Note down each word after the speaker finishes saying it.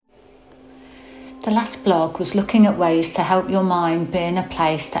The last blog was looking at ways to help your mind be in a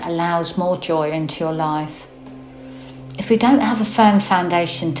place that allows more joy into your life. If we don't have a firm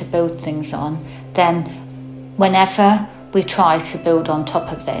foundation to build things on, then whenever we try to build on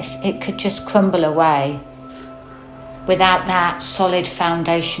top of this, it could just crumble away without that solid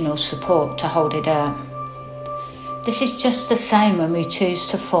foundational support to hold it up. This is just the same when we choose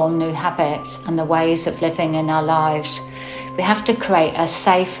to form new habits and the ways of living in our lives. We have to create a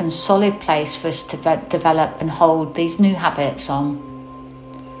safe and solid place for us to develop and hold these new habits on.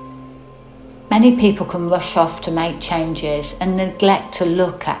 Many people can rush off to make changes and neglect to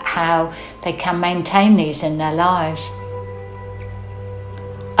look at how they can maintain these in their lives.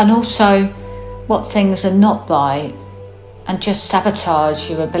 And also what things are not right, and just sabotage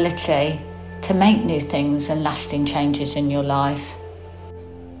your ability to make new things and lasting changes in your life.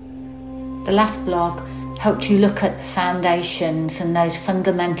 The last blog helped you look at the foundations and those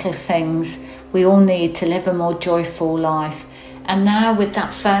fundamental things we all need to live a more joyful life. And now with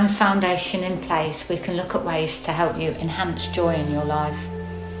that firm foundation in place, we can look at ways to help you enhance joy in your life.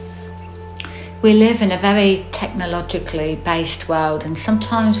 We live in a very technologically based world, and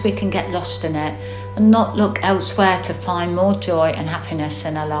sometimes we can get lost in it and not look elsewhere to find more joy and happiness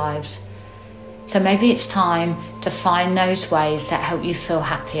in our lives. So maybe it's time to find those ways that help you feel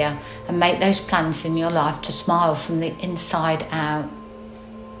happier and make those plans in your life to smile from the inside out.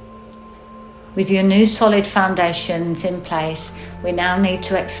 With your new solid foundations in place, we now need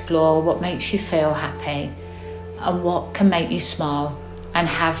to explore what makes you feel happy and what can make you smile and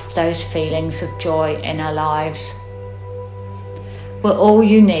have those feelings of joy in our lives. We're all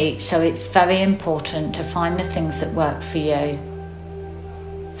unique, so it's very important to find the things that work for you.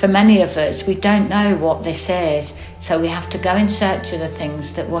 For many of us, we don't know what this is, so we have to go in search of the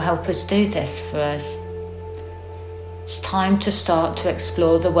things that will help us do this for us. It's time to start to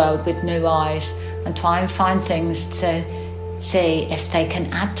explore the world with new eyes and try and find things to see if they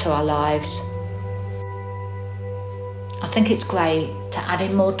can add to our lives. I think it's great to add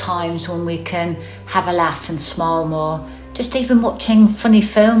in more times when we can have a laugh and smile more. Just even watching funny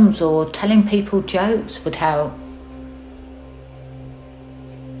films or telling people jokes would help.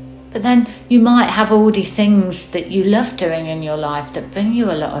 But then you might have already things that you love doing in your life that bring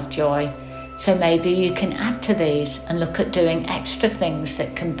you a lot of joy. So maybe you can add to these and look at doing extra things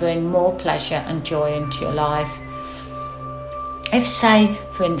that can bring more pleasure and joy into your life. If, say,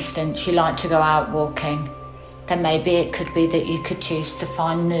 for instance, you like to go out walking, then maybe it could be that you could choose to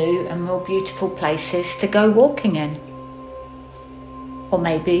find new and more beautiful places to go walking in. Or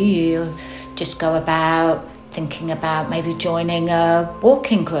maybe you just go about thinking about maybe joining a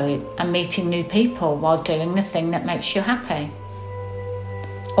walking group and meeting new people while doing the thing that makes you happy.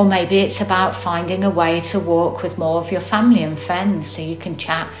 Or maybe it's about finding a way to walk with more of your family and friends so you can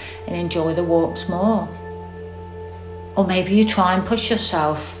chat and enjoy the walks more. Or maybe you try and push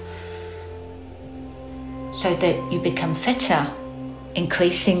yourself so that you become fitter,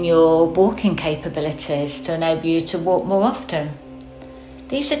 increasing your walking capabilities to enable you to walk more often.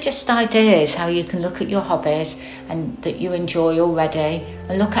 These are just ideas how you can look at your hobbies and that you enjoy already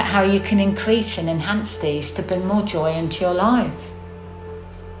and look at how you can increase and enhance these to bring more joy into your life.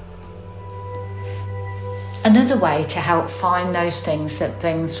 Another way to help find those things that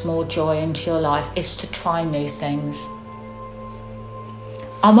brings more joy into your life is to try new things.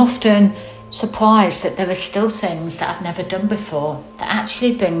 I'm often surprised that there are still things that I've never done before that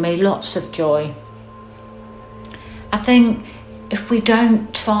actually bring me lots of joy. I think if we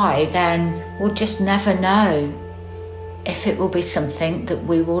don't try, then we'll just never know if it will be something that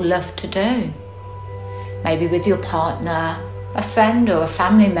we will love to do. Maybe with your partner, a friend or a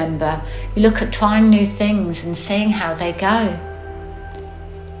family member, you look at trying new things and seeing how they go.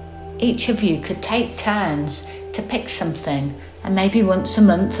 Each of you could take turns to pick something, and maybe once a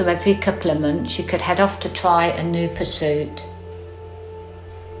month or every couple of months you could head off to try a new pursuit.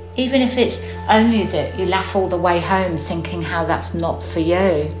 Even if it's only that you laugh all the way home thinking how that's not for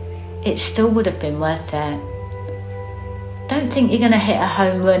you, it still would have been worth it. Don't think you're going to hit a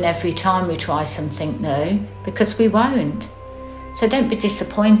home run every time we try something new, because we won't. So don't be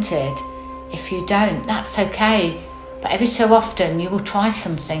disappointed if you don't, that's okay. But every so often you will try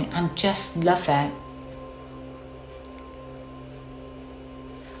something and just love it.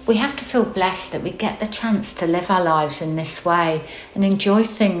 We have to feel blessed that we get the chance to live our lives in this way and enjoy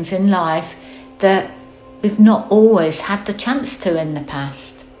things in life that we've not always had the chance to in the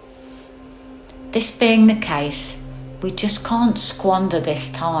past. This being the case, we just can't squander this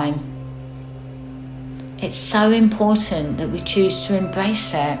time. It's so important that we choose to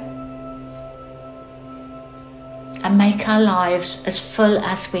embrace it and make our lives as full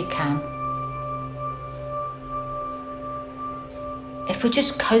as we can. if we're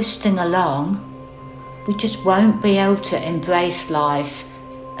just coasting along, we just won't be able to embrace life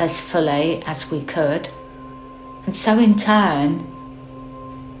as fully as we could. And so in turn,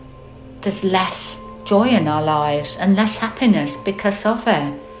 there's less joy in our lives and less happiness because of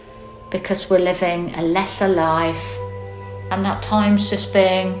it. Because we're living a lesser life, and that time's just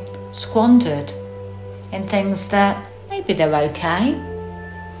being squandered in things that maybe they're okay.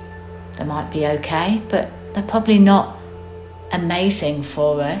 They might be okay, but they're probably not amazing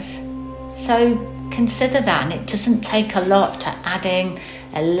for us. So consider that, and it doesn't take a lot to adding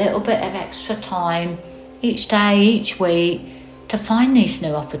a little bit of extra time each day, each week, to find these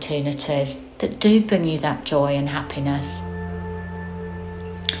new opportunities that do bring you that joy and happiness.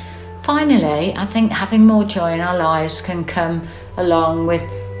 Finally, I think having more joy in our lives can come along with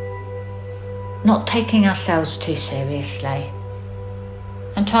not taking ourselves too seriously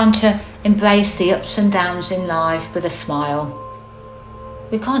and trying to embrace the ups and downs in life with a smile.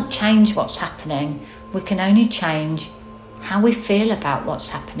 We can't change what's happening. We can only change how we feel about what's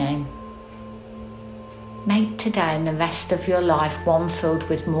happening. Make today and the rest of your life one filled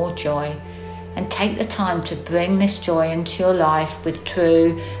with more joy, and take the time to bring this joy into your life with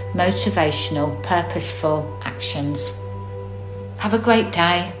true, motivational, purposeful actions. Have a great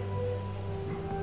day.